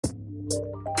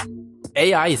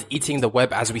AI is eating the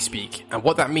web as we speak, and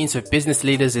what that means for business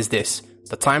leaders is this.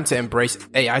 The time to embrace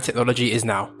AI technology is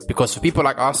now, because for people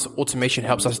like us, automation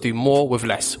helps us do more with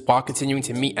less while continuing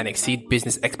to meet and exceed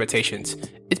business expectations.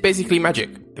 It's basically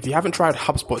magic. If you haven't tried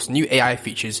HubSpot's new AI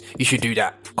features, you should do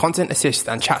that. Content Assist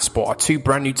and ChatSpot are two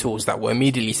brand new tools that will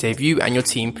immediately save you and your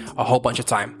team a whole bunch of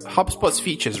time. HubSpot's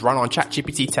features run on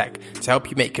ChatGPT tech to help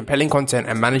you make compelling content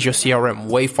and manage your CRM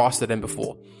way faster than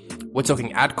before. We're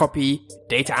talking ad copy,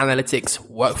 data analytics,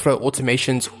 workflow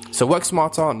automations. So work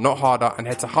smarter, not harder, and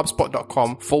head to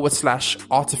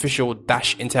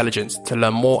HubSpot.com/artificial-intelligence to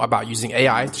learn more about using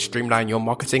AI to streamline your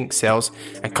marketing, sales,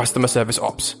 and customer service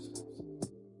ops.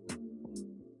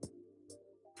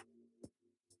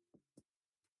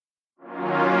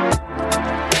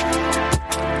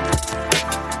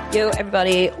 Yo,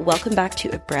 everybody. Welcome back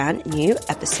to a brand new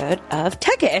episode of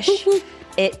Techish.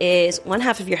 It is one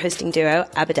half of your hosting duo,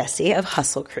 Abadesi of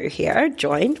Hustle Crew here,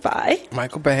 joined by...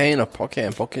 Michael Behane of Pocket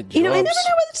and Pocket Jobs. You know, I never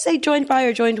know whether to say joined by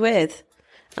or joined with.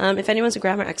 If anyone's a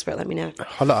grammar expert, let me know.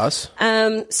 Holla us.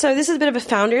 So this is a bit of a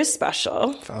Founders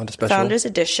special. Founders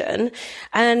edition.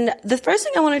 And the first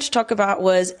thing I wanted to talk about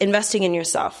was investing in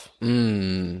yourself.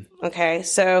 Okay,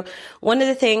 so one of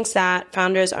the things that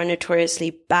founders are notoriously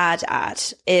bad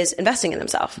at is investing in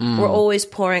themselves. We're always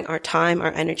pouring our time,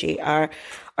 our energy, our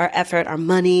effort, our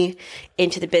money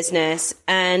into the business.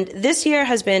 And this year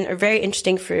has been a very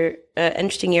interesting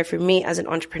year for me as an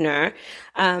entrepreneur,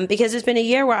 because it's been a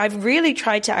year where I've really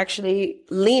tried to actually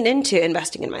lean into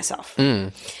investing in myself.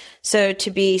 So to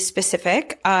be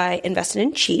specific, I invested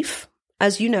in Chief,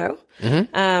 as you know,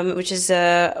 which is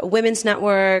a women's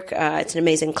network. It's an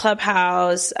amazing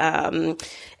clubhouse.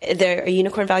 They're a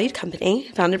unicorn valued company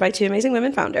founded by two amazing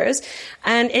women founders.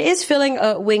 And it is filling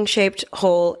a wing-shaped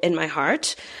hole in my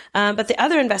heart. But the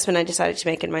other investment I decided to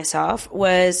make in myself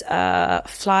was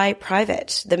Fly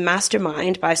Private, the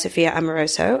mastermind by Sophia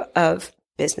Amoroso of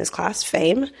Business Class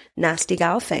fame, Nasty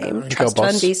Gal fame, Trust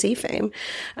Fund VC fame,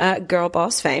 Girl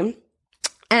Boss fame.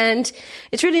 And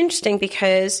it's really interesting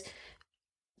because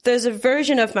there's a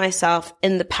version of myself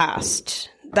in the past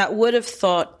that would have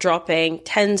thought dropping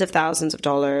tens of thousands of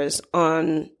dollars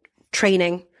on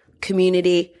training,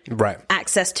 community,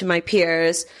 access to my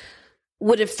peers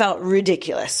would have felt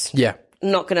ridiculous. Yeah.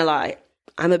 Not going to lie.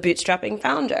 I'm a bootstrapping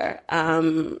founder.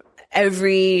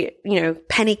 Every,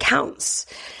 penny counts.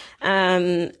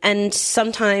 And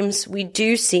sometimes we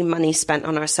do see money spent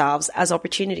on ourselves as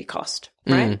opportunity cost,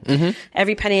 right?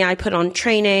 Every penny I put on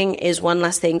training is one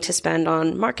less thing to spend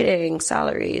on marketing,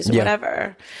 salaries,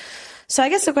 whatever. So I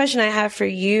guess the question I have for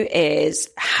you is,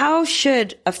 how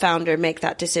should a founder make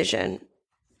that decision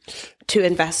to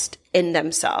invest in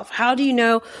themselves? How do you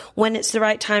know when it's the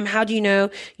right time? How do you know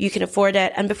you can afford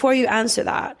it? And before you answer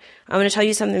that, I want to tell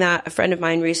you something that a friend of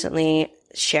mine recently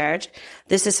shared.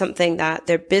 This is something that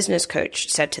their business coach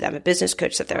said to them, a business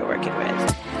coach that they're working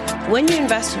with. When you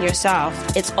invest in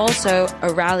yourself, it's also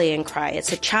a rallying cry.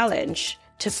 It's a challenge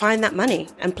to find that money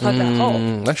and plug that hole.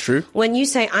 That's true. When you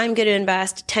say, I'm going to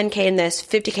invest 10K in this,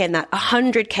 50K in that,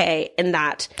 100K in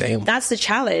that, that's the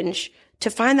challenge, to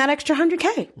find that extra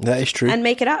 100K. That is true. And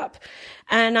make it up.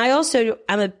 And I also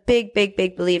am a big, big,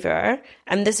 big believer,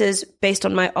 and this is based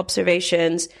on my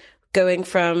observations, going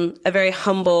from a very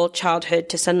humble childhood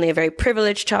to suddenly a very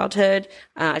privileged childhood.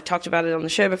 I've talked about it on the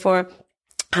show before,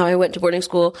 how I went to boarding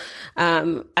school.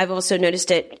 I've also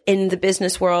noticed it in the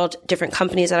business world, different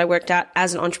companies that I worked at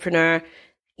as an entrepreneur.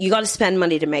 You got to spend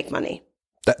money to make money.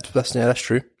 That's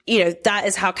true. That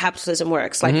is how capitalism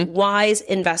works. Like wise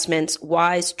investments,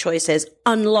 wise choices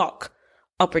unlock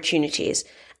opportunities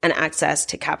and access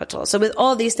to capital. So with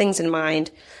all these things in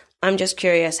mind, I'm just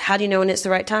curious, how do you know when it's the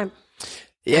right time?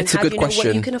 Yeah, it's a good question.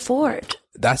 What you can afford?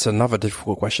 That's another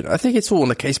difficult question. I think it's all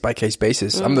on a case-by-case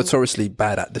basis. I'm notoriously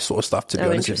bad at this sort of stuff, to be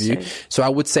honest with you. So I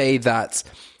would say that,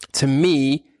 to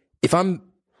me, if I'm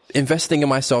investing in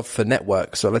myself for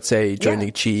network, so let's say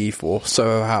joining Chief or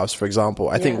Soho House, for example,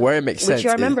 I think where it makes sense,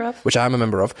 which I am a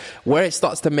member of, where it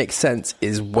starts to make sense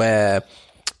is where,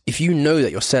 if you know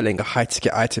that you're selling a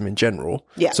high-ticket item in general,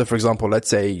 so for example, let's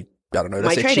say, I don't know,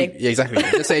 let's say Chief, exactly.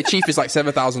 Let's say Chief is like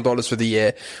 $7,000 for the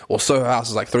year, or Soho House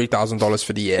is like $3,000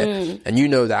 for the year. And you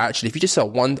know that actually, if you just sell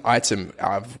one item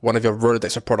out of one of your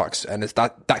Rolodex of products and it's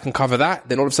that can cover that,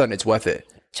 then all of a sudden it's worth it.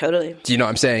 Totally. Do you know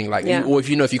what I'm saying? Like, or if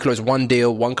if you close one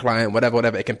deal, one client,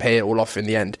 whatever, it can pay it all off in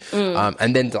the end.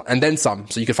 And then some.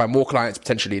 So you can find more clients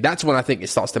potentially. That's when I think it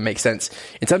starts to make sense.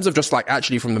 In terms of just like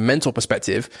actually from the mental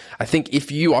perspective, I think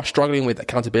if you are struggling with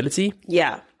accountability.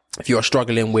 if you are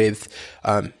struggling with,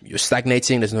 you're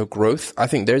stagnating, there's no growth, I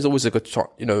think there's always a good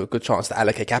chance to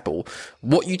allocate capital.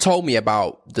 What you told me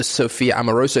about the Sophia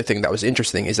Amoroso thing that was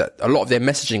interesting is that a lot of their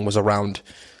messaging was around,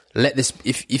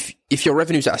 if your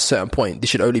revenue's at a certain point, this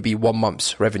should only be 1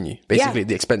 month's revenue, basically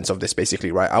the expense of this,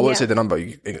 basically, right? I won't say the number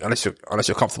unless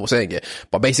you're comfortable saying it,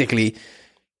 but basically,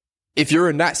 if you're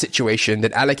in that situation,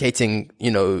 then allocating,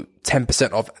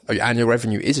 10% of your annual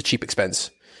revenue is a cheap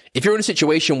expense. If you're in a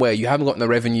situation where you haven't got no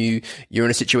revenue, you're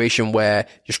in a situation where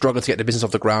you're struggling to get the business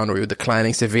off the ground or you're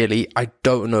declining severely, I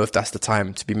don't know if that's the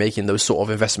time to be making those sort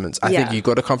of investments. I think you've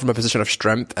got to come from a position of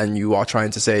strength and you are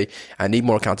trying to say, I need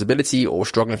more accountability or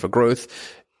struggling for growth.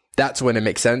 That's when it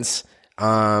makes sense.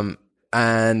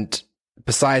 And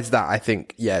besides that, I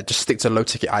think, just stick to low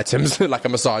ticket items like a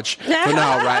massage for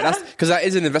now, right? That's because that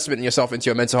is an investment in yourself, into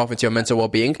your mental health, into your mental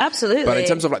well-being. Absolutely. But in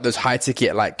terms of like those high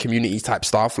ticket, like community type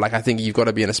stuff, like I think you've got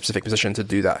to be in a specific position to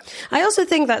do that. I also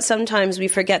think that sometimes we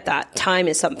forget that time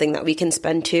is something that we can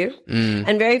spend too.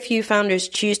 And very few founders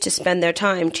choose to spend their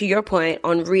time, to your point,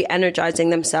 on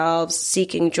re-energizing themselves,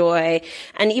 seeking joy.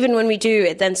 And even when we do,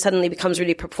 it then suddenly becomes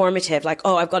really performative. Like,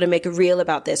 oh, I've got to make a reel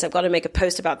about this. I've got to make a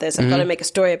post about this. I've got to make a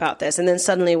story about this. And then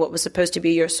suddenly what was supposed to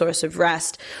be your source of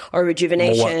rest or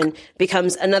rejuvenation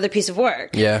becomes another piece of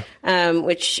work.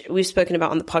 Which we've spoken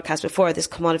about on the podcast before, this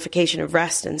commodification of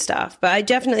rest and stuff. But I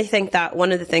definitely think that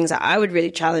one of the things that I would really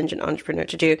challenge an entrepreneur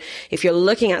to do, if you're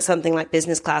looking at something like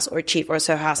Business Class or Cheap or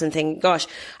Soho House and thinking, gosh,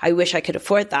 I wish I could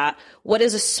afford that, what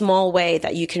is a small way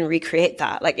that you can recreate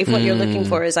that? Like if what you're looking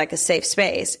for is like a safe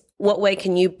space, what way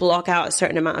can you block out a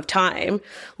certain amount of time,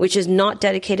 which is not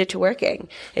dedicated to working?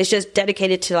 It's just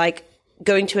dedicated to like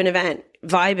going to an event,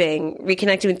 vibing,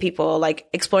 reconnecting with people, like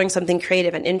exploring something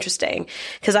creative and interesting.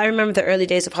 Because I remember the early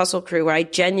days of Hustle Crew where I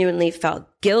genuinely felt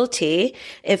guilty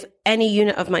if any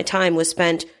unit of my time was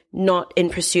spent not in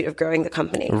pursuit of growing the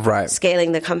company,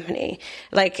 scaling the company.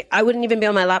 Like I wouldn't even be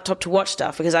on my laptop to watch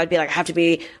stuff because I'd be like, I have to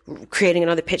be creating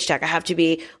another pitch deck. I have to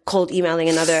be cold emailing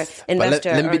another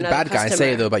investor. Let me be the bad guy and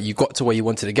say though, but you got to where you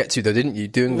wanted to get to though, didn't you?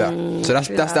 Doing that. So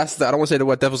that's I don't want to say the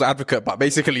word devil's advocate, but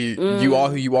basically you are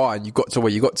who you are and you got to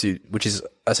where you got to, which is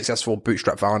a successful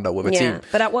bootstrap founder with a team.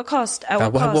 But at what cost?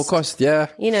 At what cost? Yeah.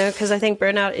 Because I think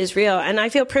burnout is real. And I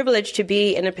feel privileged to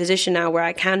be in a position now where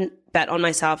I can bet on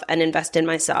myself and invest in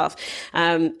myself.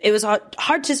 It was a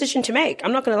hard decision to make.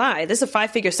 I'm not going to lie. This is a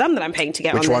 5-figure sum that I'm paying to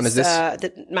get Which on one this, is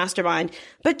the mastermind.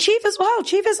 But Chief as well.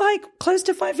 Chief is like close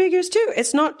to 5 figures too.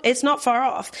 It's not far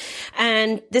off.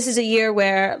 And this is a year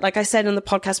where, like I said on the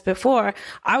podcast before,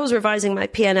 I was revising my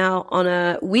P&L on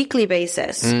a weekly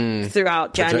basis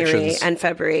throughout January and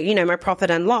February, my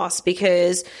profit and loss,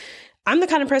 because I'm the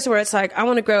kind of person where it's like, I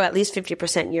want to grow at least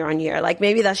 50% year on year. Like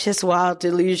maybe that's just wild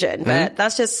delusion, but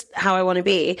that's just how I want to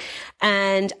be.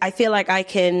 And I feel like I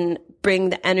can bring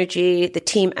the energy, the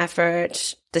team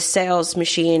effort, the sales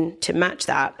machine to match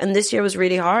that. And this year was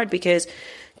really hard because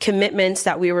commitments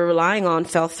that we were relying on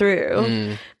fell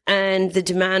through. And the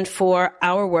demand for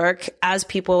our work as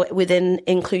people within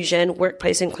inclusion,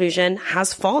 workplace inclusion,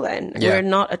 has fallen. We're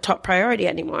not a top priority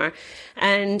anymore.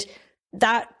 And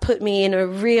that put me in a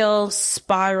real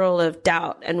spiral of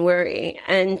doubt and worry.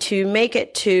 And to make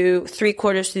it to 3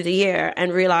 quarters through the year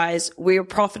and realize we're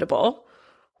profitable,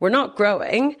 we're not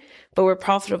growing, but we're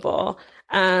profitable,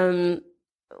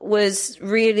 was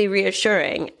really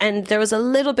reassuring. And there was a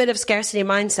little bit of scarcity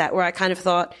mindset where I kind of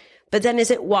thought, but then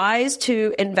is it wise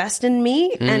to invest in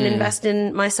me and invest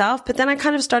in myself? But then I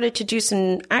kind of started to do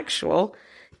some actual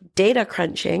data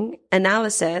crunching,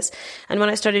 analysis. And what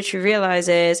I started to realize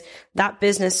is that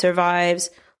business survives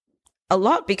a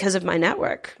lot because of my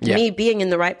network, me being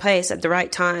in the right place at the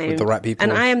right time. With the right people.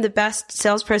 And I am the best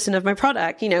salesperson of my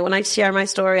product. When I share my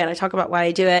story and I talk about why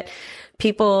I do it,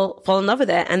 people fall in love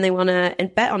with it and they want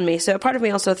to bet on me. So a part of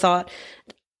me also thought,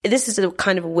 this is a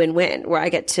kind of a win-win where I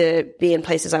get to be in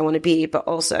places I want to be, but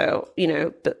also,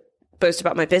 boast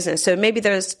about my business. So maybe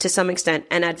there's to some extent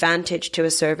an advantage to a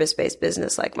service-based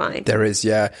business like mine. There is,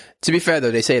 yeah. To be fair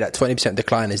though, they say that 20%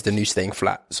 decline is the new staying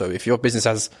flat. So if your business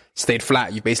has stayed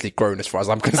flat, you've basically grown as far as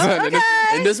I'm concerned.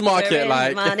 In this market. We're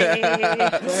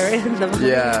in the money.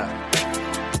 Yeah.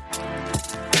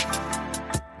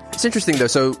 It's interesting though.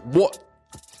 So what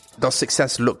does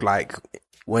success look like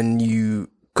when you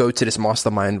go to this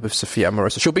mastermind with Sophia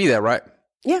Amoroso? She'll be there, right?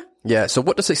 Yeah. Yeah. So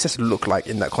what does success look like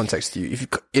in that context to you? If you,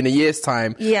 in a year's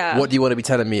time, what do you want to be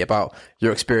telling me about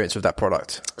your experience with that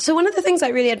product? So one of the things I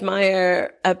really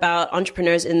admire about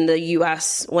entrepreneurs in the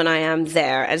US when I am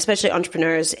there, and especially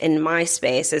entrepreneurs in my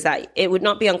space, is that it would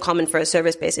not be uncommon for a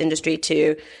service-based industry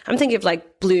to, I'm thinking of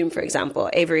like Bloom, for example,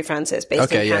 Avery Francis,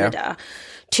 based in Canada,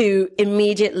 to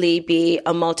immediately be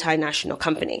a multinational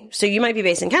company. So you might be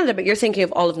based in Canada, but you're thinking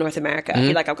of all of North America.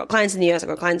 You're like, I've got clients in the US, I've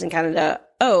got clients in Canada.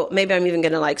 Oh, maybe I'm even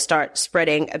going to like start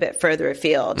spreading a bit further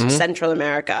afield, Central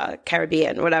America,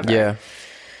 Caribbean, whatever. Yeah.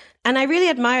 And I really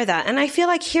admire that. And I feel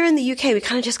like here in the UK, we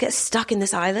kind of just get stuck in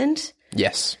this island.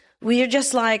 Yes. We're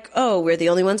just like, oh, we're the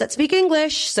only ones that speak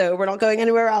English, so we're not going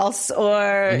anywhere else.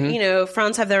 Or, you know,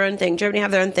 France have their own thing, Germany have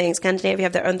their own thing, Scandinavia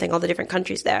have their own thing, all the different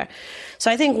countries there.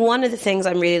 So I think one of the things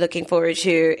I'm really looking forward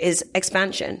to is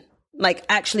expansion, like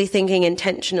actually thinking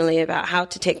intentionally about how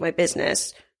to take my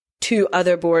business to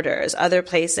other borders, other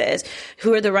places,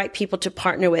 who are the right people to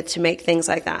partner with to make things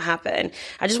like that happen.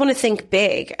 I just want to think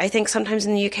big. I think sometimes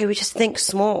in the UK, we just think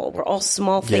small. We're all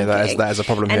small thinking. Yeah, that is a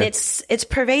problem and here. it's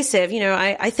pervasive. You know,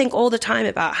 I think all the time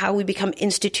about how we become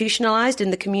institutionalized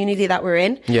in the community that we're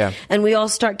in. Yeah. And we all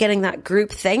start getting that group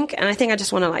think. And I think I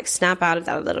just want to like snap out of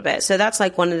that a little bit. So that's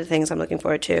like one of the things I'm looking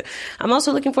forward to. I'm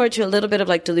also looking forward to a little bit of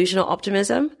like delusional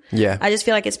optimism. Yeah. I just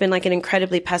feel like it's been like an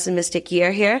incredibly pessimistic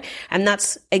year here. And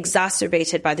that's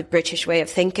exacerbated by the British way of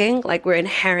thinking. Like we're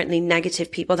inherently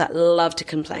negative people that love to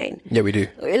complain. Yeah, we do.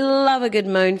 We love a good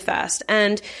moan fest.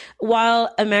 And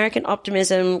while American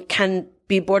optimism can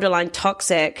be borderline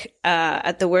toxic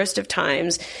at the worst of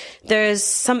times, there's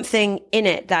something in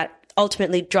it that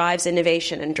ultimately drives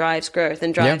innovation and drives growth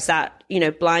and drives that, you know,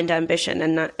 blind ambition.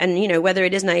 And, you know, whether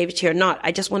it is naivety or not,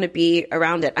 I just want to be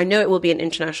around it. I know it will be an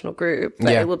international group,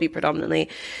 but it will be predominantly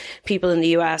people in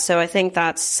the US. So I think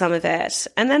that's some of it.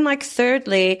 And then like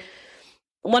thirdly,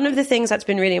 one of the things that's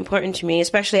been really important to me,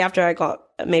 especially after I got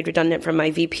made redundant from my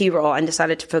VP role and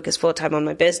decided to focus full time on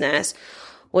my business,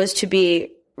 was to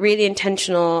be really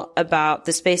intentional about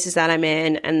the spaces that I'm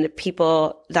in and the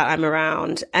people that I'm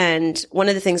around. And one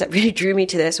of the things that really drew me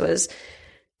to this was,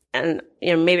 and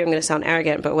you know, maybe I'm going to sound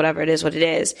arrogant, but whatever, it is what it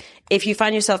is. If you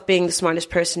find yourself being the smartest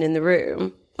person in the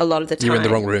room, a lot of the time you're in the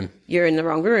wrong room. You're in the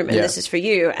wrong room, and this is for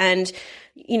you. And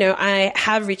you know, I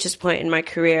have reached this point in my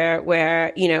career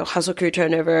where, you know, Hustle Crew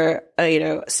turnover, you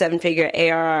know, 7-figure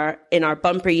ARR in our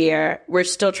bumper year. We're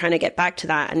still trying to get back to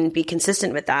that and be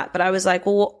consistent with that. But I was like,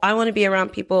 well, I want to be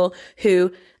around people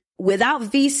who, without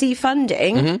VC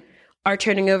funding, are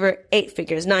turning over 8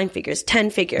 figures, 9 figures, 10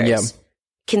 figures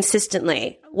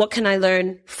consistently. What can I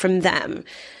learn from them?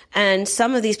 And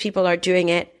some of these people are doing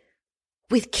it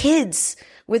with kids,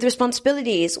 with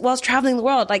responsibilities, whilst traveling the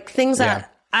world, like things that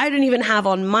I don't even have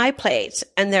on my plate,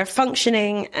 and they're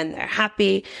functioning and they're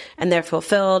happy and they're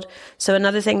fulfilled. So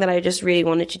another thing that I just really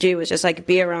wanted to do was just like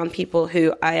be around people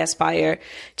who I aspire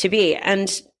to be.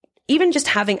 And even just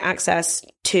having access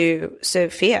to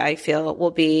Sophia, I feel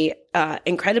will be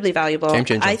incredibly valuable. Game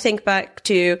changer. I think back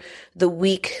to the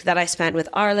week that I spent with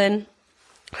Arlen,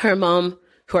 her mom,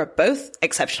 who are both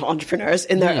exceptional entrepreneurs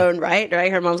in their own right?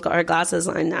 Her mom's got her glasses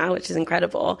line now, which is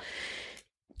incredible.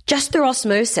 Just through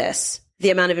osmosis, the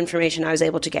amount of information I was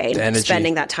able to gain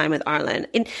spending that time with Arlen.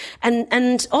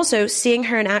 And also seeing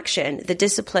her in action, the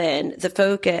discipline, the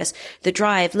focus, the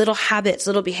drive, little habits,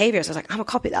 little behaviors. I was like, I'm going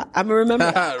to copy that. I'm going to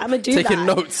remember that. I'm going to do that. Taking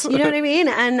notes. You know what I mean?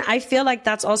 And I feel like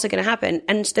that's also going to happen.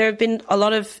 And there have been a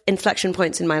lot of inflection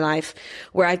points in my life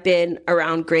where I've been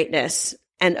around greatness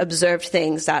and observed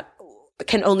things that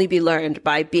can only be learned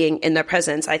by being in their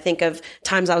presence. I think of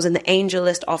times I was in the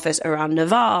AngelList office around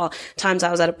Naval, times I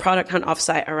was at a product hunt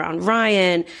offsite around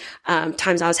Ryan,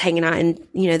 times I was hanging out in,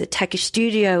 you know, the techish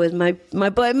studio with my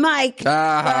boy Mike.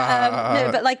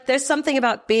 But like there's something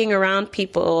about being around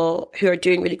people who are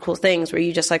doing really cool things where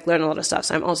you just like learn a lot of stuff.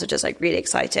 So I'm also just like really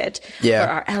excited for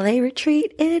our LA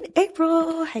retreat in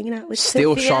April, hanging out with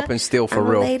Still Sophia sharp and still for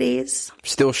real. Ladies.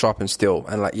 Still sharp and still.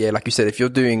 And like, like you said, if you're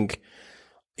doing,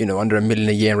 you know, under $1 million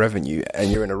a year in revenue and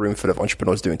you're in a room full of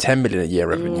entrepreneurs doing 10 million a year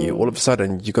revenue, all of a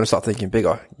sudden you're going to start thinking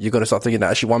bigger. You're going to start thinking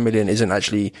that actually 1 million isn't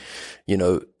actually, you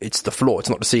know, it's the floor. It's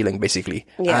not the ceiling basically.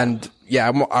 And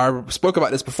I spoke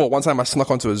about this before. One time I snuck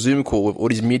onto a Zoom call with all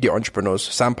these media entrepreneurs.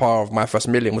 Sam Parr of My First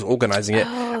Million was organizing it.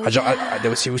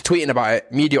 He was tweeting about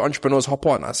it. Media entrepreneurs hop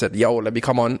on. I said, yo, let me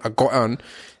come on. I got on.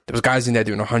 There was guys in there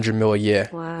doing 100 mil a year.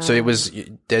 Wow. So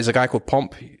there's a guy called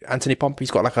Anthony Pomp.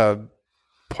 He's got like a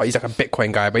he's like a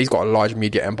Bitcoin guy, but he's got a large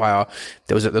media empire.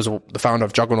 There was the founder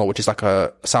of Juggernaut, which is like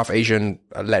a South Asian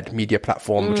led media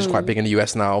platform, which is quite big in the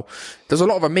US now. There's a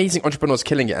lot of amazing entrepreneurs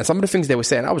killing it. And some of the things they were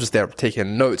saying, I was just there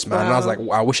taking notes, man. Wow. And I was like,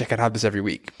 I wish I could have this every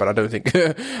week, but I don't think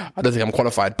I'm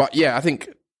qualified. But yeah, I think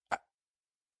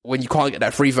when you can't get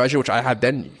that free version, which I had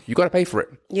then, you got to pay for it.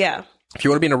 Yeah. If you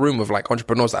want to be in a room with like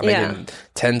entrepreneurs that are making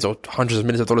tens or hundreds of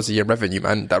millions of dollars a year in revenue,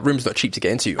 man, that room's not cheap to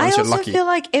get into. I also feel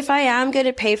like if I am going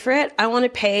to pay for it, I want to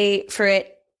pay for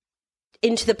it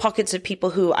into the pockets of people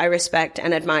who I respect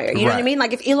and admire. You know what I mean?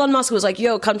 Like if Elon Musk was like,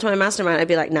 yo, come to my mastermind, I'd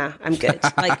be like, nah, I'm good.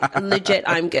 Like legit,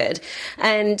 I'm good.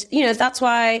 And, you know, that's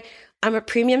why I'm a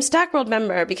premium Stack World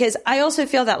member, because I also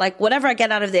feel that like whatever I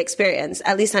get out of the experience,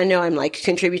 at least I know I'm like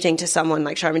contributing to someone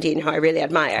like Sharmadean who I really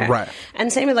admire. Right.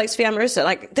 And same with like Sophia Amoruso.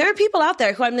 Like there are people out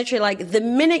there who I'm literally like, the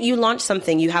minute you launch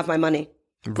something, you have my money.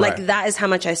 Right. Like that is how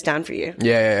much I stand for you.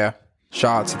 Yeah.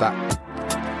 Shout out to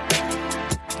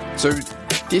that. So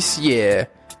this year,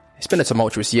 it's been a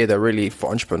tumultuous year though, really,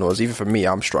 for entrepreneurs. Even for me,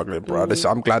 I'm struggling, bro.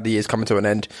 I'm glad the year's coming to an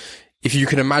end. If you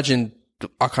can imagine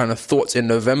our kind of thoughts in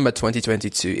November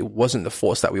 2022, it wasn't the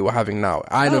thoughts that we were having now.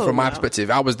 I know from my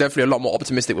perspective, I was definitely a lot more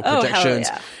optimistic with projections.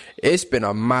 Hell yeah. It's been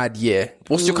a mad year.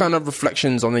 What's your kind of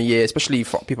reflections on the year, especially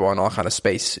for people in our kind of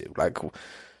space? Like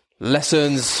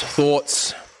lessons,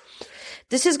 thoughts?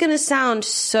 This is going to sound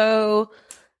so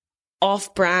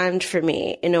off-brand for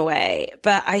me in a way,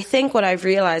 but I think what I've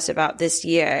realized about this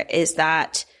year is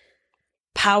that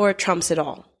power trumps it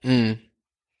all.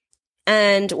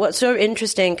 And what's so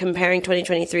interesting comparing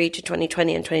 2023 to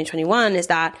 2020 and 2021 is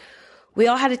that we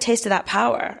all had a taste of that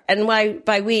power. And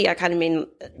by we, I kind of mean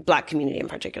Black community in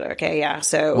particular. Okay. Yeah.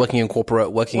 So working in the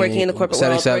corporate world, working on our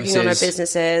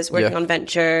businesses, working on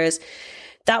ventures.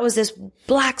 That was this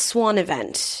black swan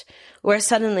event where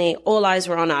suddenly all eyes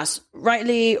were on us,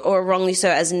 rightly or wrongly so,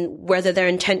 as in whether their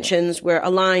intentions were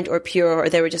aligned or pure, or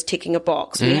they were just ticking a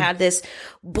box. We had this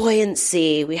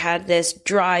buoyancy, we had this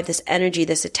drive, this energy,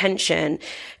 this attention,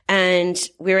 and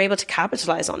we were able to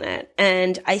capitalize on it.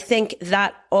 And I think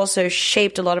that also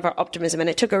shaped a lot of our optimism. And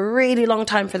it took a really long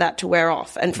time for that to wear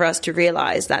off and for us to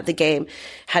realize that the game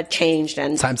had changed.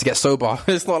 And time to get sober.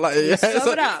 It's not like,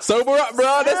 sober up,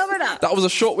 bro. That was a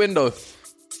short window.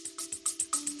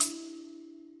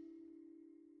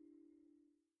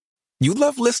 You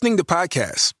love listening to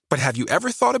podcasts, but have you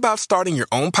ever thought about starting your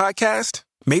own podcast?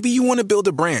 Maybe you want to build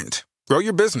a brand, grow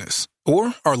your business,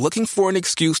 or are looking for an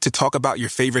excuse to talk about your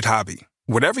favorite hobby.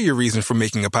 Whatever your reason for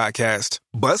making a podcast,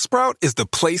 Buzzsprout is the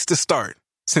place to start.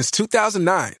 Since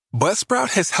 2009, Buzzsprout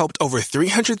has helped over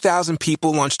 300,000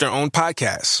 people launch their own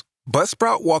podcasts.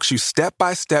 Buzzsprout walks you step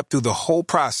by step through the whole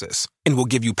process and will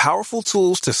give you powerful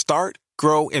tools to start,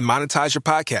 grow, and monetize your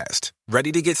podcast.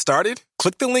 Ready to get started?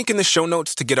 Click the link in the show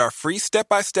notes to get our free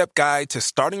step-by-step guide to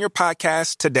starting your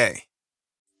podcast today.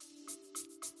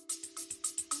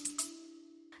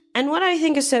 And what I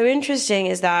think is so interesting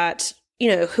is that, you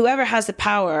know, whoever has the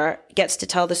power gets to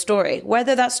tell the story,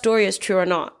 whether that story is true or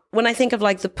not. When I think of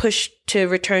like the push to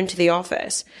return to the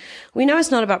office, we know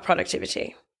it's not about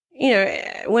productivity. You know,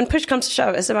 when push comes to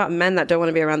shove, it's about men that don't want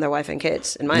to be around their wife and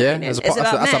kids, in my opinion.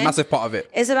 That's a massive part of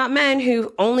it. It's about men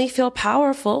who only feel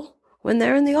powerful when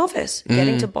they're in the office,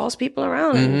 getting to boss people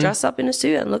around and dress up in a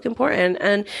suit and look important.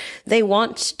 And they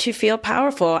want to feel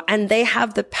powerful, and they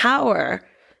have the power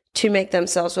to make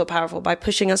themselves feel powerful by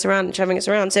pushing us around and shoving us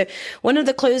around. So one of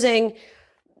the closing,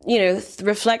 you know,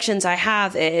 reflections I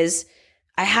have is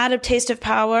I had a taste of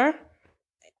power.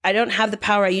 I don't have the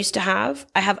power I used to have.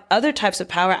 I have other types of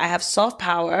power. I have soft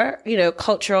power, you know,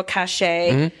 cultural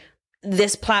cachet,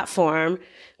 this platform.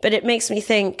 But it makes me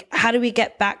think, how do we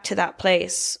get back to that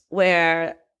place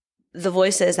where the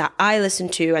voices that I listen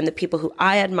to and the people who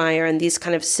I admire and these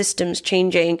kind of systems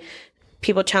changing,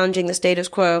 people challenging the status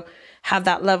quo, have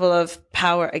that level of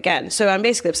power again? So I'm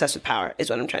basically obsessed with power is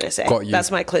what I'm trying to say.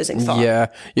 That's my closing thought. Yeah.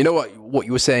 You know what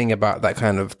you were saying about that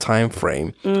kind of time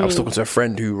frame? I was talking to a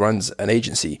friend who runs an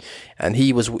agency, and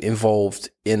he was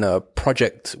involved in a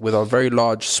project with a very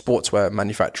large sportswear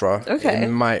manufacturer. Okay. It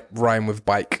might rhyme with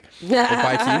bike or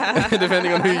bikey,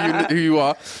 depending on who you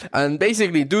are. And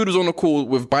basically, dude was on a call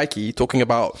with Bikey talking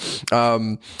about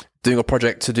doing a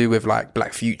project to do with like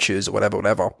Black futures or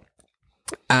whatever.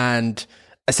 And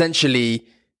essentially,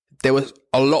 there was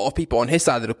a lot of people on his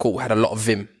side of the call who had a lot of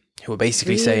vim, who were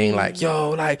basically saying like,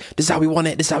 yo, like, this is how we want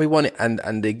it. This is how we want it.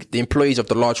 And the employees of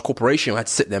the large corporation had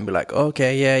to sit there and be like,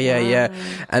 okay, yeah.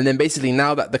 And then basically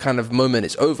now that the kind of moment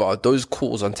is over, those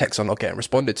calls on text are not getting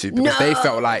responded to because they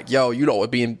felt like, yo, you lot were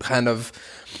being kind of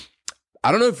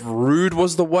I don't know if rude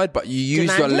was the word, but you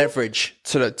use your leverage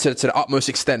to the utmost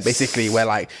extent, basically, where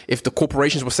like, if the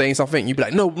corporations were saying something, you'd be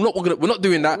like, no, we're not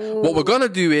doing that. Ooh. What we're going to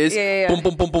do is boom,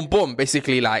 boom, boom, boom, boom,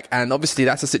 basically, like, and obviously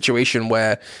that's a situation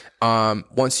where,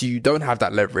 once you don't have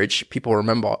that leverage, people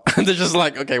remember and they're just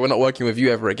like, okay, we're not working with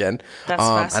you ever again.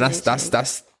 That's and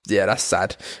that's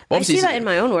sad. Obviously, I see that in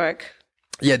my own work.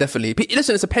 Yeah, definitely.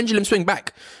 Listen, it's a pendulum swing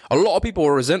back. A lot of people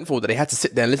were resentful that they had to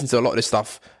sit there and listen to a lot of this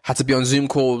stuff. Had to be on Zoom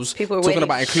calls, people were talking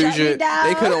about inclusion.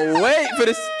 They couldn't wait for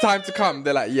this time to come.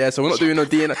 They're like, yeah, so we're not doing no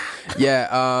DNA.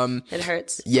 Yeah. It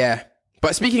hurts. Yeah.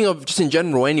 But speaking of just in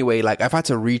general anyway, like I've had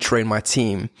to retrain my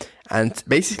team and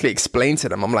basically explain to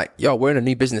them, I'm like, yo, we're in a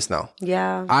new business now.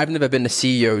 Yeah. I've never been a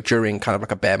CEO during kind of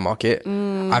like a bear market.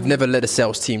 I've never led a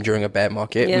sales team during a bear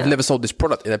market. Yeah. We've never sold this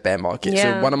product in a bear market.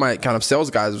 Yeah. So one of my kind of sales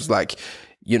guys was like,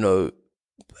 you know,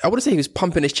 I wouldn't say he was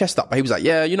pumping his chest up, but he was like,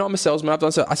 yeah, you know, I'm a salesman. I've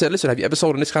done so. I said, listen, have you ever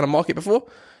sold in this kind of market before?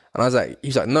 And I was like,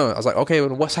 he's like, no. I was like, okay,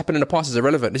 well, what's happened in the past is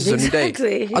irrelevant. This is a new day.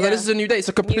 I was like, this is a new day. It's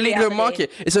a completely new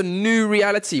market. It's a new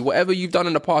reality. Whatever you've done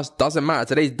in the past doesn't matter.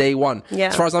 Today's day one. Yeah.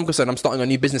 As far as I'm concerned, I'm starting a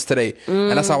new business today.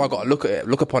 And that's how I got to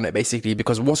look upon it, basically,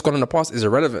 because what's gone in the past is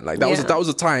irrelevant. Like that was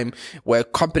a time where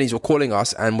companies were calling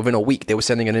us and within a week they were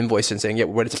sending an invoice and saying, yeah,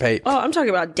 we're ready to pay. Oh, I'm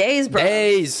talking about days, bro.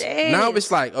 Days. Now it's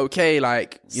like, okay,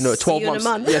 like, you know, 12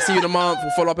 months. Yeah, see you in a month.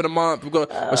 We'll follow up in a month.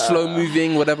 We're slow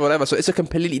moving, whatever. So it's a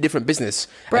completely different business.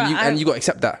 Bro, and you got to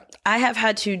accept that. I have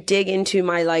had to dig into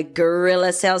my like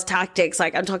guerrilla sales tactics.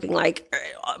 Like I'm talking like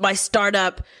my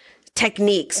startup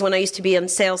techniques when I used to be on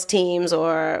sales teams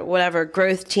or whatever,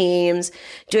 growth teams,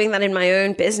 doing that in my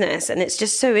own business. And it's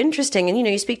just so interesting. And, you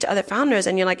know, you speak to other founders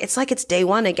and you're like, it's day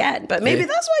one again. But maybe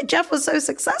that's why Jeff was so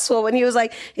successful when he was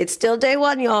like, it's still day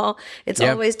one, y'all. It's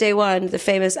always day one, the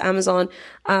famous Amazon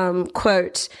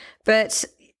quote. But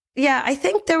yeah, I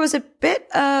think there was a bit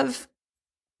of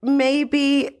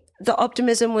maybe the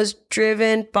optimism was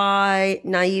driven by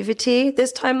naivety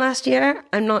this time last year.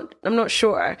 I'm not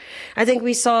sure. I think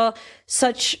we saw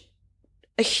such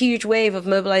a huge wave of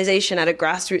mobilization at a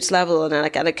grassroots level and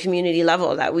at a community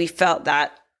level that we felt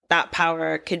that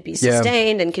power could be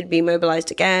sustained and could be mobilized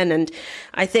again. And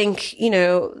I think, you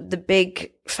know, the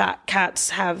big fat cats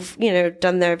have, you know,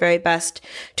 done their very best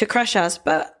to crush us,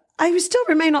 but I still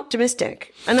remain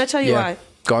optimistic. And I'll tell you why.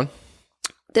 Go on.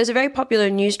 There's a very popular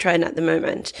news trend at the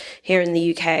moment here in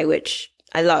the UK, which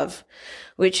I love,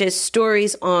 which is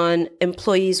stories on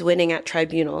employees winning at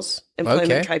tribunals,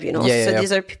 employment tribunals.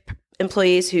 These are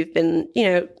employees who've been, you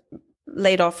know,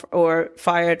 laid off or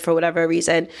fired for whatever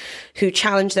reason, who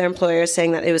challenged their employers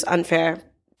saying that it was unfair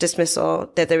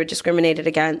dismissal, that they were discriminated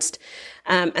against.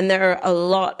 And there are a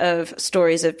lot of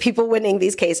stories of people winning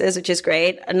these cases, which is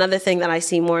great. Another thing that I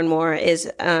see more and more is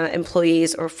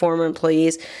employees or former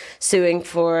employees suing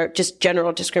for just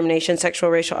general discrimination, sexual,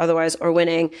 racial, otherwise, or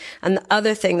winning. And the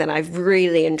other thing that I've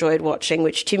really enjoyed watching,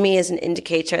 which to me is an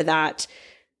indicator that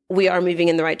we are moving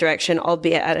in the right direction,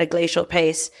 albeit at a glacial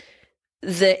pace,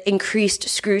 the increased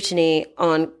scrutiny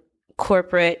on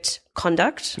corporate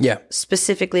conduct,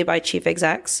 specifically by chief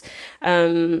execs.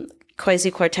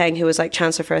 Kwesi Kwarteng, who was like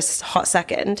chancellor for a hot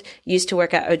second, used to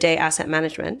work at O'Day Asset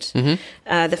Management,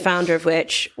 the founder of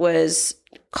which was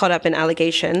caught up in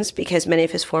allegations because many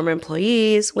of his former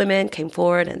employees, women, came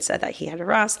forward and said that he had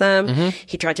harassed them.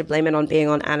 He tried to blame it on being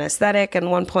on anesthetic at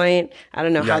one point. I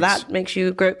don't know how that makes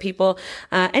you grope people.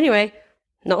 Anyway,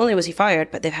 not only was he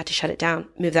fired, but they've had to shut it down,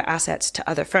 move their assets to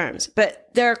other firms. But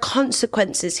there are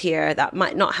consequences here that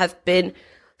might not have been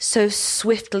so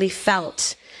swiftly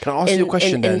felt. Can I ask you a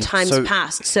question in times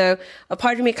past? So a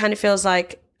part of me kind of feels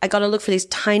like I got to look for these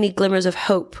tiny glimmers of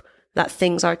hope that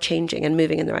things are changing and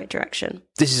moving in the right direction.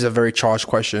 This is a very charged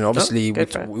question. Obviously, we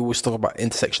always talk about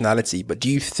intersectionality, but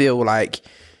do you feel like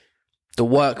the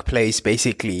workplace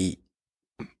basically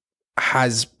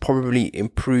has probably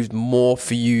improved more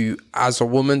for you as a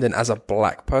woman than as a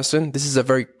black person? This is a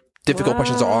very difficult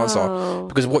question to answer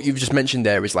because what you've just mentioned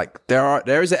there is like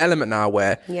there is an element now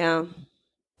where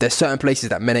there's certain places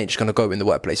that men ain't just going to go in the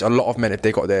workplace. A lot of men, if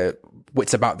they got their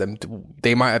wits about them,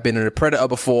 they might have been a predator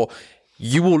before.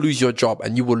 You will lose your job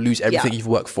and you will lose everything you've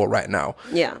worked for right now.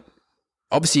 Yeah.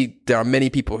 Obviously, there are many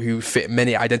people who fit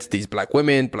many identities, black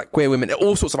women, black queer women,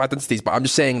 all sorts of identities. But I'm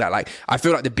just saying that, like, I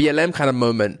feel like the BLM kind of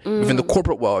moment within the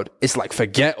corporate world, it's like,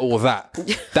 forget all that.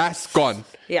 That's gone.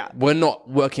 We're not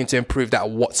working to improve that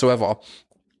whatsoever.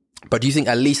 But do you think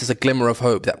at least there's a glimmer of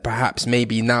hope that perhaps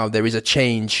maybe now there is a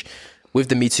change with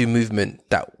the Me Too movement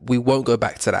that we won't go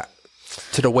back to that,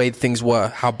 to the way things were,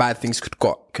 how bad things could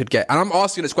got? could get, and I'm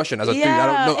asking this question as I do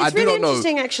not know. It's really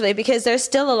interesting actually, because there's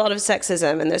still a lot of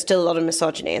sexism and there's still a lot of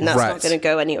misogyny, and that's not going to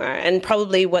go anywhere. And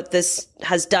probably what this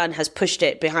has done has pushed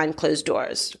it behind closed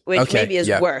doors, which maybe is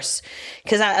worse,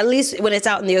 because at least when it's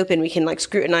out in the open, we can like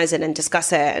scrutinize it and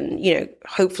discuss it, and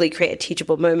hopefully create a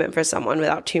teachable moment for someone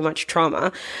without too much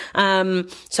trauma.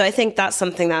 So I think that's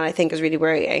something that I think is really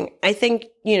worrying. I think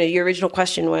your original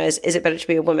question was, is it better to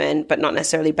be a woman, but not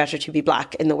necessarily better to be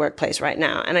black in the workplace right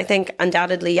now? And I think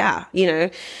undoubtedly,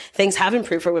 things have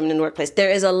improved for women in the workplace. There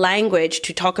is a language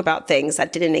to talk about things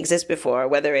that didn't exist before,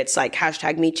 whether it's like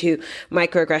 #MeToo,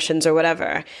 microaggressions or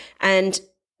whatever. And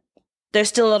there's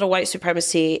still a lot of white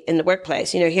supremacy in the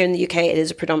workplace. Here in the UK, it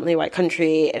is a predominantly white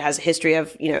country. It has a history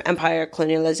of, empire,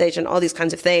 colonialization, all these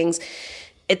kinds of things.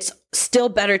 It's still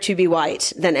better to be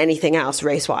white than anything else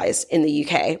race-wise in the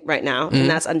UK right now, and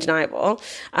that's undeniable.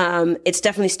 It's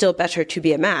definitely still better to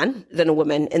be a man than a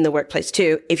woman in the workplace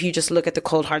too, if you just look at the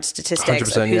cold hard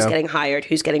statistics of who's getting hired,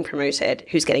 who's getting promoted,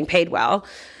 who's getting paid well.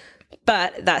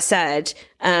 But that said,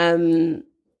 things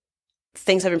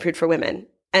have improved for women.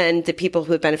 And the people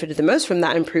who have benefited the most from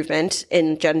that improvement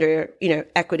in gender,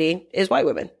 equity is white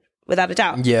women, without a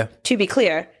doubt. Yeah. To be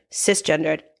clear,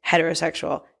 cisgendered,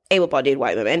 heterosexual, able-bodied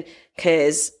white women,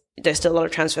 because there's still a lot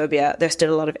of transphobia, there's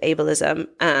still a lot of ableism,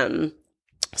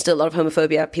 still a lot of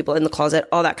homophobia, people in the closet,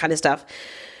 all that kind of stuff.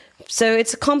 So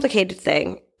it's a complicated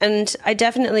thing. And I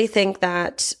definitely think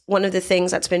that one of the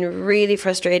things that's been really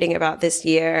frustrating about this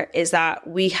year is that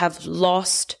we have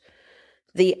lost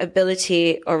the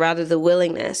ability, or rather the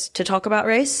willingness, to talk about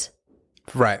race.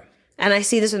 Right. And I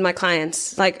see this with my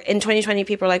clients. Like in 2020,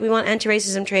 people are like, we want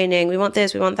anti-racism training. We want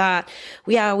this, we want that.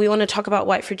 We want to talk about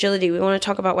white fragility. We want to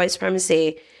talk about white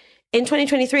supremacy. In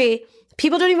 2023,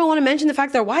 people don't even want to mention the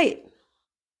fact they're white.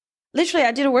 Literally,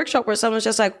 I did a workshop where someone was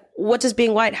just like, what does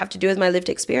being white have to do with my lived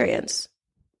experience?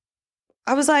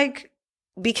 I was like,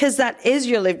 because that is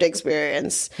your lived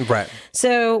experience. Right.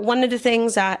 So one of the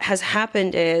things that has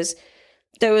happened is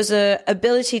there was a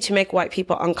ability to make white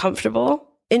people uncomfortable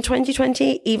in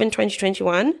 2020, even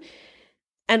 2021.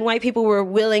 And white people were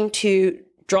willing to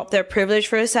drop their privilege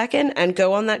for a second and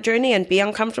go on that journey and be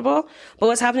uncomfortable. But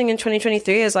what's happening in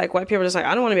 2023 is like white people are just like,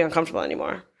 I don't want to be uncomfortable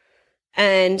anymore.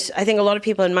 And I think a lot of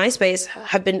people in my space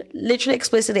have been literally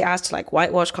explicitly asked to like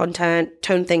whitewash content,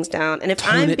 tone things down. And if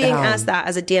I'm being asked that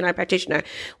as a D&I practitioner,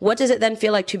 what does it then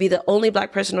feel like to be the only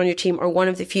black person on your team or one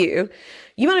of the few?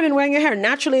 You might have been wearing your hair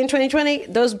naturally in 2020.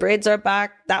 Those braids are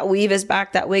back. That weave is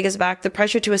back. That wig is back. The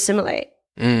pressure to assimilate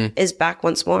is back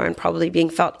once more, and probably being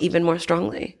felt even more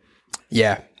strongly.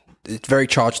 Yeah. It's a very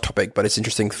charged topic, but it's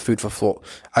interesting food for thought.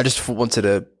 I just wanted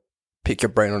to pick your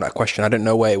brain on that question. I don't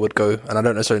know where it would go, and I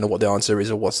don't necessarily know what the answer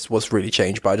is or what's really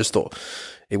changed, but I just thought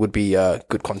it would be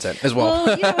good content as well.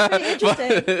 Well, it's really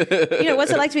interesting.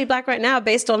 What's it like to be black right now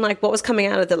based on like what was coming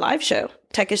out of the live show,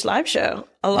 Techish live show?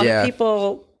 A lot of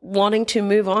people wanting to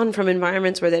move on from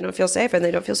environments where they don't feel safe and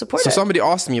they don't feel supported. So somebody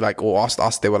asked me or asked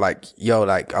us, they were like, yo,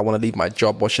 like, I want to leave my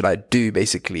job. What should I do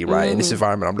basically, right? In this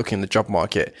environment, I'm looking in the job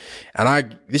market.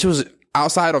 And this was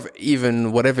outside of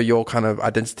even whatever your kind of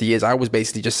identity is. I was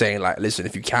basically just saying like, listen,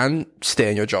 if you can,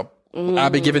 stay in your job.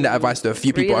 I've been giving that advice to a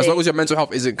few people. As long as your mental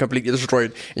health isn't completely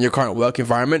destroyed in your current work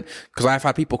environment. Because I've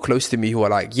had people close to me who are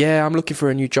like, yeah, I'm looking for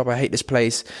a new job. I hate this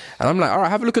place. And I'm like, all right,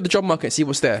 have a look at the job market and see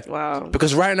what's there. Wow.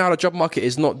 Because right now the job market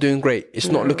is not doing great. It's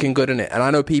not looking good in it. And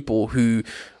I know people who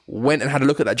went and had a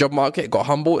look at that job market, got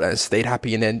humbled, and stayed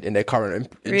happy in their current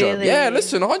job. Yeah,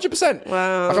 listen, 100%.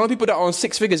 Wow. Like, I know people that are on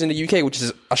 6 figures in the UK, which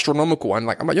is astronomical. And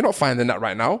I'm like, you're not finding that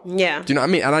right now. Yeah. Do you know what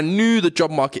I mean? And I knew the job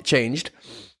market changed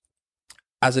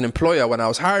as an employer when I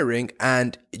was hiring,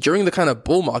 and during the kind of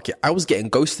bull market, I was getting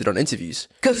ghosted on interviews.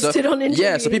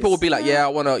 Yeah, so people would be like, yeah, I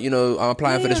want to, I'm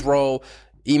applying for this role.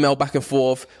 Email back and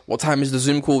forth. What time is the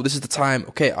Zoom call? This is the time.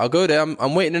 Okay, I'll go there.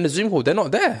 I'm waiting in the Zoom call. They're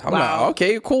not there. I'm like,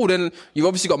 okay, cool. Then you've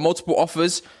obviously got multiple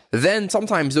offers. Then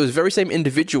sometimes those very same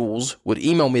individuals would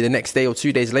email me the next day or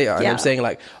 2 days later, and I'm saying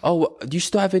like, oh, do you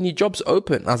still have any jobs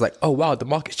open? And I was like, oh wow, the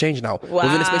market's changed now. Wow.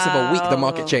 Within the space of a week, the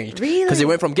market changed. Really? Because it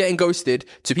went from getting ghosted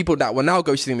to people that were now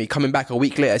ghosting me, coming back a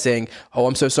week later saying, oh,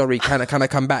 I'm so sorry. Can I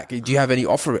come back? Do you have any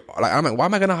offer? Like, I'm like, why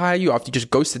am I going to hire you after you just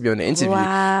ghosted me on the interview?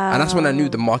 Wow. And that's when I knew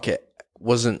the market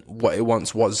wasn't what it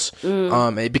once was.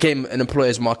 It became an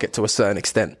employer's market to a certain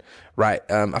extent, right?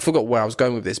 I forgot where I was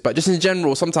going with this, but just in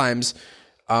general, sometimes,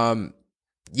 people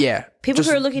just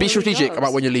who are looking be strategic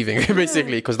about when you're leaving,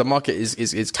 basically, because the market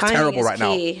is terrible right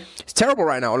now. It's terrible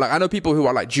right now. Like, I know people who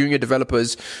are like junior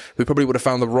developers who probably would have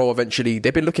found the role eventually.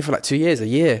 They've been looking for like 2 years, a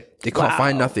year. They can't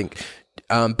find nothing.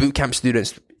 Boot camp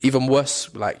students, even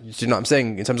worse, like, do you know what I'm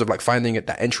saying, in terms of like finding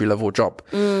that entry level job.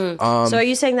 So are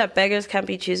you saying that beggars can't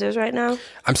be choosers right now?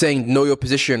 I'm saying know your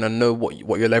position and know what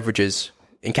your leverage is.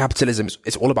 In capitalism,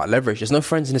 it's all about leverage. There's no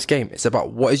friends in this game. It's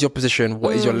about what is your position,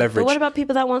 what is your leverage. But what about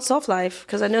people that want soft life?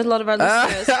 Because I know a lot of our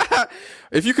listeners.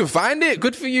 If you can find it,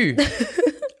 good for you.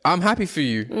 I'm happy for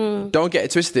you. Don't get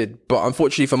it twisted. But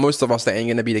unfortunately for most of us, that ain't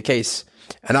going to be the case.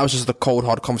 And that was just a cold,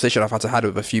 hard conversation I've had to have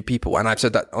with a few people. And I've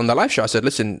said that on the live show. I said,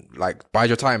 listen, like, bide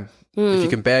your time. If you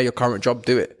can bear your current job,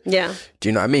 do it. Yeah. Do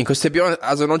you know what I mean? Because to be honest,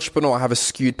 as an entrepreneur, I have a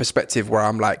skewed perspective where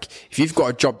I'm like, if you've got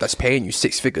a job that's paying you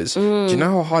 6 figures, do you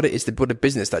know how hard it is to build a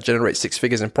business that generates 6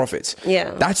 figures in profits?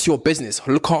 Yeah. That's your business.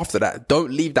 Look after that.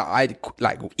 Don't leave that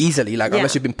like easily, like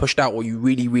unless you've been pushed out or you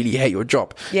really, really hate your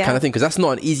job kind of thing. Because that's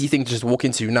not an easy thing to just walk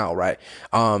into now, right?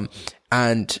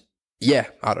 And yeah,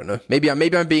 I don't know. Maybe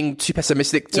I'm being too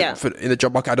pessimistic in the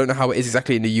job market. I don't know how it is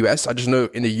exactly in the US. I just know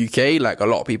in the UK, like a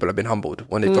lot of people have been humbled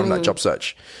when they've done that job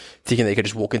search, thinking they could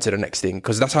just walk into the next thing.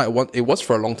 Because that's how it was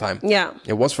for a long time. Yeah,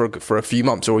 it was for a few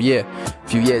months or a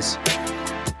few years.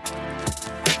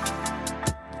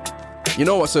 You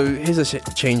know what? So here's a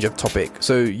change of topic.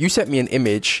 So you sent me an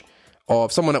image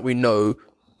of someone that we know.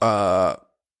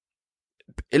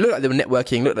 It looked like they were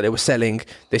networking. Looked like they were selling.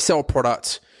 They sell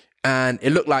products. And it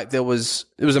looked like there was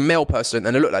a male person,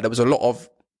 and it looked like there was a lot of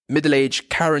middle-aged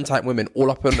Karen type women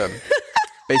all up on them,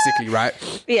 basically, right?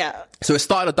 Yeah. So it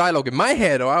started a dialogue in my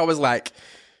head, or I was like,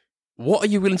 what are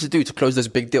you willing to do to close those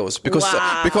big deals?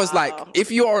 Because like, if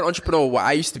you are an entrepreneur, what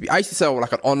I used to sell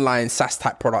like an online SaaS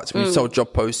type product. We sell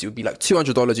job posts. It would be like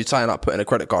 $200. You'd sign up, put in a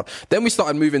credit card. Then we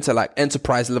started moving to like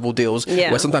enterprise level deals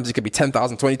where sometimes it could be $10,000,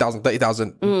 $20,000,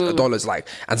 $30,000. Like,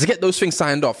 and to get those things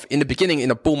signed off in the beginning in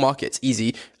a bull market, it's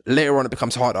easy. Later on, it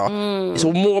becomes harder. It's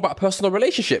all more about personal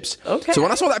relationships. Okay. So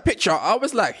when I saw that picture, I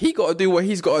was like, he got to do what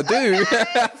he's got to do.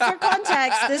 For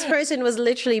context, this person was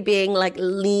literally being like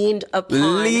leaned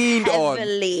heavily.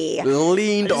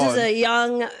 This is a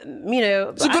young,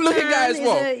 it's a good looking guy as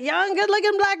well. He's a young, good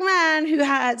looking black man who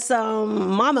had some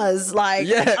mamas all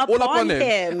up on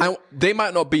him. And they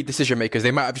might not be decision makers.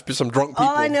 They might have just been some drunk people.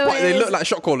 All I know they look like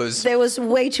shot callers. There was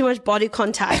way too much body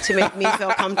contact to make me feel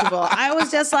comfortable. I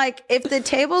was just like, if the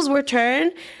tables were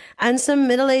turned and some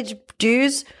middle-aged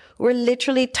dudes were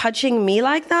literally touching me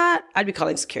like that, I'd be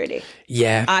calling security.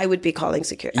 Yeah. I would be calling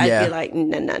security. I'd be like,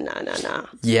 no.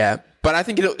 Yeah. But I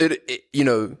think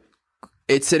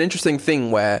it's an interesting thing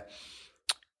where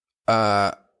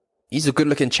he's a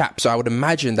good-looking chap, so I would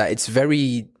imagine that it's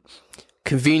very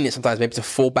convenient sometimes maybe to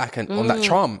fall back on that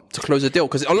charm to close a deal,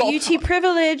 because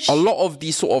privilege. A lot of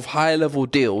these sort of high-level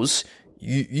deals,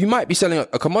 you might be selling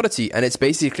a commodity, and it's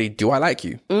basically, do I like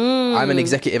you? I'm an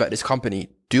executive at this company.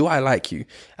 Do I like you?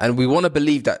 And we want to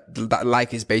believe that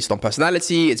like is based on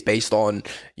personality. It's based on,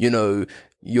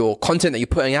 your content that you're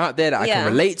putting out there, that I can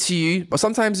relate to you. But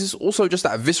sometimes it's also just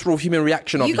that visceral human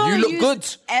reaction of, you look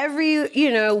good. Every,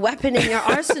 weapon in your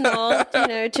arsenal,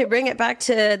 to bring it back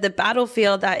to the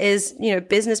battlefield that is,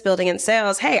 business building and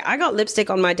sales. Hey, I got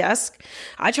lipstick on my desk.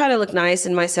 I try to look nice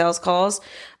in my sales calls.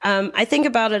 I think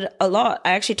about it a lot.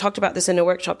 I actually talked about this in a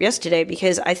workshop yesterday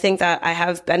because I think that I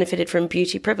have benefited from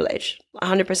beauty privilege.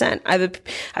 100%.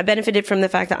 I've benefited from the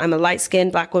fact that I'm a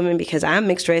light-skinned black woman because I am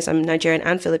mixed race. I'm Nigerian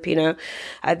and Filipino.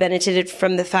 I've benefited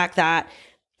from the fact that,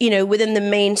 within the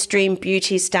mainstream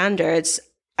beauty standards,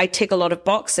 I tick a lot of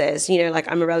boxes, like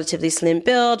I'm a relatively slim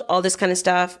build, all this kind of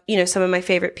stuff. Some of my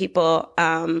favorite people,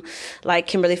 like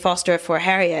Kimberly Foster for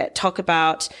Harriet, talk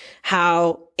about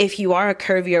how if you are a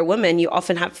curvier woman, you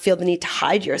often feel the need to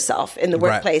hide yourself in the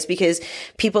workplace because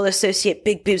people associate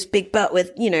big boobs, big butt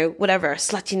with, whatever,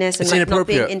 sluttiness and like not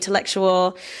being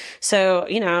intellectual. So,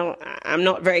 I'm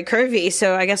not very curvy.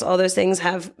 So I guess all those things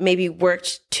have maybe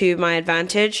worked to my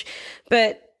advantage.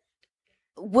 But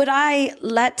would I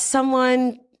let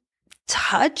someone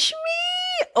touch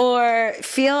me or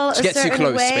feel a certain too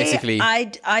close, way? Basically.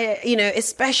 I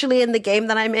especially in the game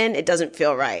that I'm in, it doesn't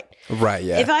feel right. Right,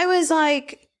 yeah. If I was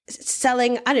like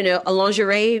selling, I don't know, a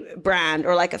lingerie brand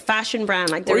or like a fashion brand,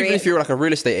 like or even if you're like a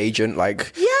real estate agent,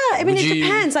 like it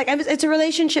depends. Like it's a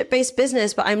relationship based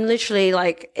business, but I'm literally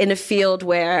like in a field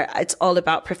where it's all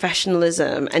about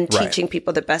professionalism and teaching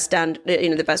people the best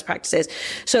the best practices.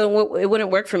 So it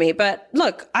wouldn't work for me. But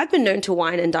look, I've been known to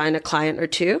wine and dine a client or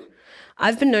two.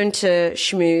 I've been known to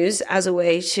schmooze as a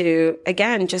way to,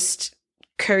 again, just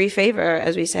curry favor,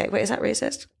 as we say. Wait, is that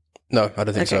racist? No, I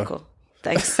don't think so. Okay, cool.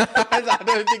 Thanks. I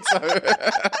don't think so.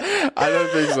 I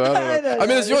don't know. I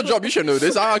mean, it's your job. You should know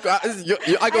this. I go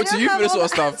to you for this sort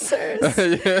of stuff.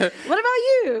 Yeah. What about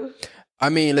you? I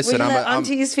mean, listen,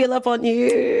 aunties feel up on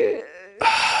you.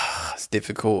 It's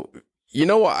difficult. you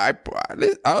know what? I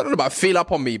don't know about feel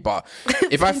up on me, but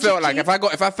if I felt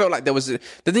like there was the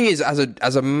thing is,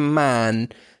 as a man,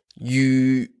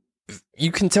 you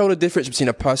can tell the difference between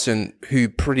a person who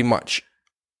pretty much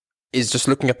is just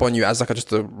looking upon you as like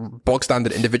just a bog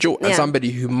standard individual and somebody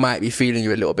who might be feeling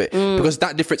you a little bit, because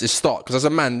that difference is stark. Because as a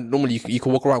man, normally you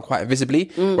can walk around quite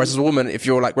invisibly, whereas as a woman, if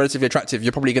you're like relatively attractive,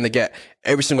 you're probably going to get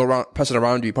every single person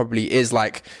around you probably is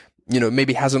like, you know,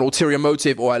 maybe has an ulterior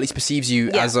motive or at least perceives you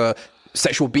as a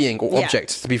sexual being or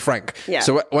object, to be frank.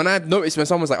 So when I've noticed when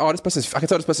someone's like, oh, I can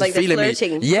tell this person's like feeling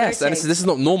flirting, me. Yes, flirting. And this is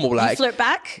not normal. Like, you flirt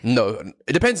back? No,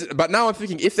 it depends. But now I'm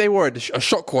thinking, if they were a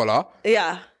shot caller,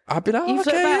 I'd be like, oh,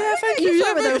 okay, yeah, thank you. You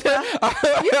flirt with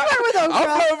Oprah. You flirt with Oprah.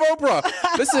 I'll flirt with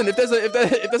Oprah. Listen, if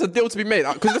there's a deal to be made,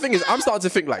 because the thing is, I'm starting to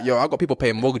think like, yo, I've got people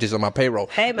paying mortgages on my payroll.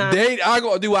 Hey, man. I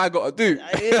got to do what I got to do.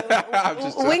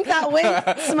 Wink that wink,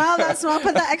 smile that smile,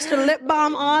 put that extra lip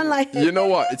balm on. Like, you know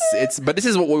what? But this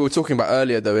is what we were talking about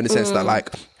earlier, though, in the sense that like,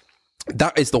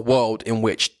 that is the world in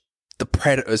which the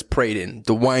predators preyed in,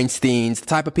 the Weinsteins, the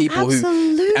type of people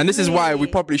who, and this is why we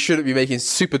probably shouldn't be making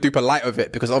super duper light of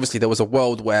it, because obviously there was a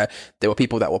world where there were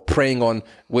people that were preying on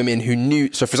women who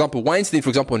knew. So for example, Weinstein,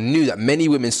 knew that many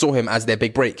women saw him as their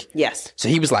big break. Yes. So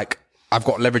he was like, I've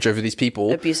got leverage over these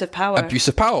people. Abuse of power,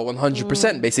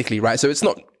 100%, basically, right? So it's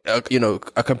not,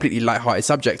 a completely lighthearted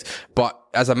subject, but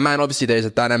as a man, obviously there's a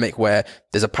dynamic where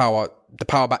there's the power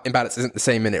imbalance isn't the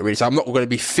same in it, really. So I'm not going to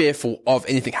be fearful of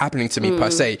anything happening to me per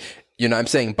se. You know what I'm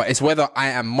saying? But it's whether I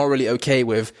am morally okay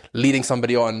with leading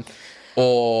somebody on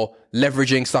or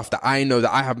leveraging stuff that I know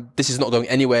that I have. This is not going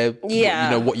anywhere. Yeah.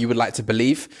 You know, what you would like to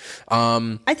believe.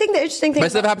 I think the interesting thing, but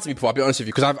it's never happened to me before, I'll be honest with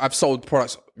you, because I've sold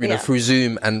products, through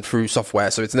Zoom and through software.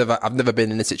 So I've never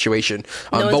been in a situation.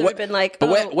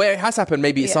 Where it has happened,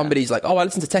 maybe somebody's like, oh, I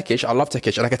listen to Techish. I love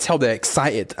Techish. And I can tell they're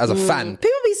excited as a fan.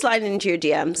 People be sliding into your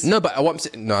DMs. No, but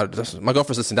my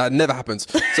girlfriend's listening. That never happens.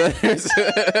 So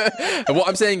what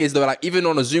I'm saying is, though, like, even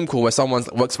on a Zoom call where someone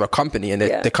works for a company and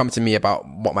they come to me about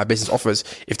what my business offers,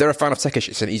 if they're a fan of Techish,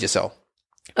 it's an easier sell.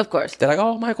 Of course. They're like,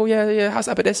 oh, Michael, yeah, how's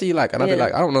that Abadesi you like? And I'll be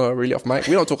like, I don't know, really off mic.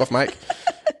 We don't talk off mic.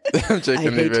 I'm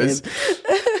joking, anyways.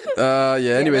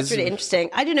 Anyways. That's really interesting.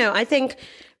 I don't know. I think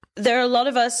there are a lot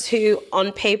of us who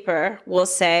on paper will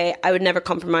say, I would never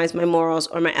compromise my morals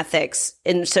or my ethics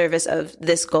in service of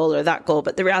this goal or that goal.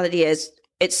 But the reality is,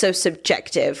 it's so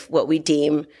subjective what we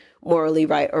deem morally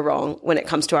right or wrong when it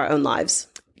comes to our own lives.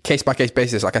 Case by case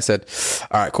basis, like I said.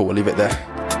 All right, cool. We'll leave it there.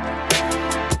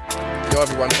 Yo,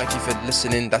 everyone. Thank you for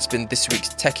listening. That's been this week's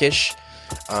Techish.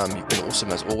 You've been awesome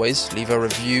as always. Leave a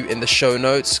review in the show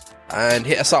notes and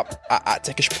hit us up at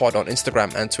TechishPod on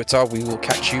Instagram and Twitter. We will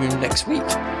catch you next week.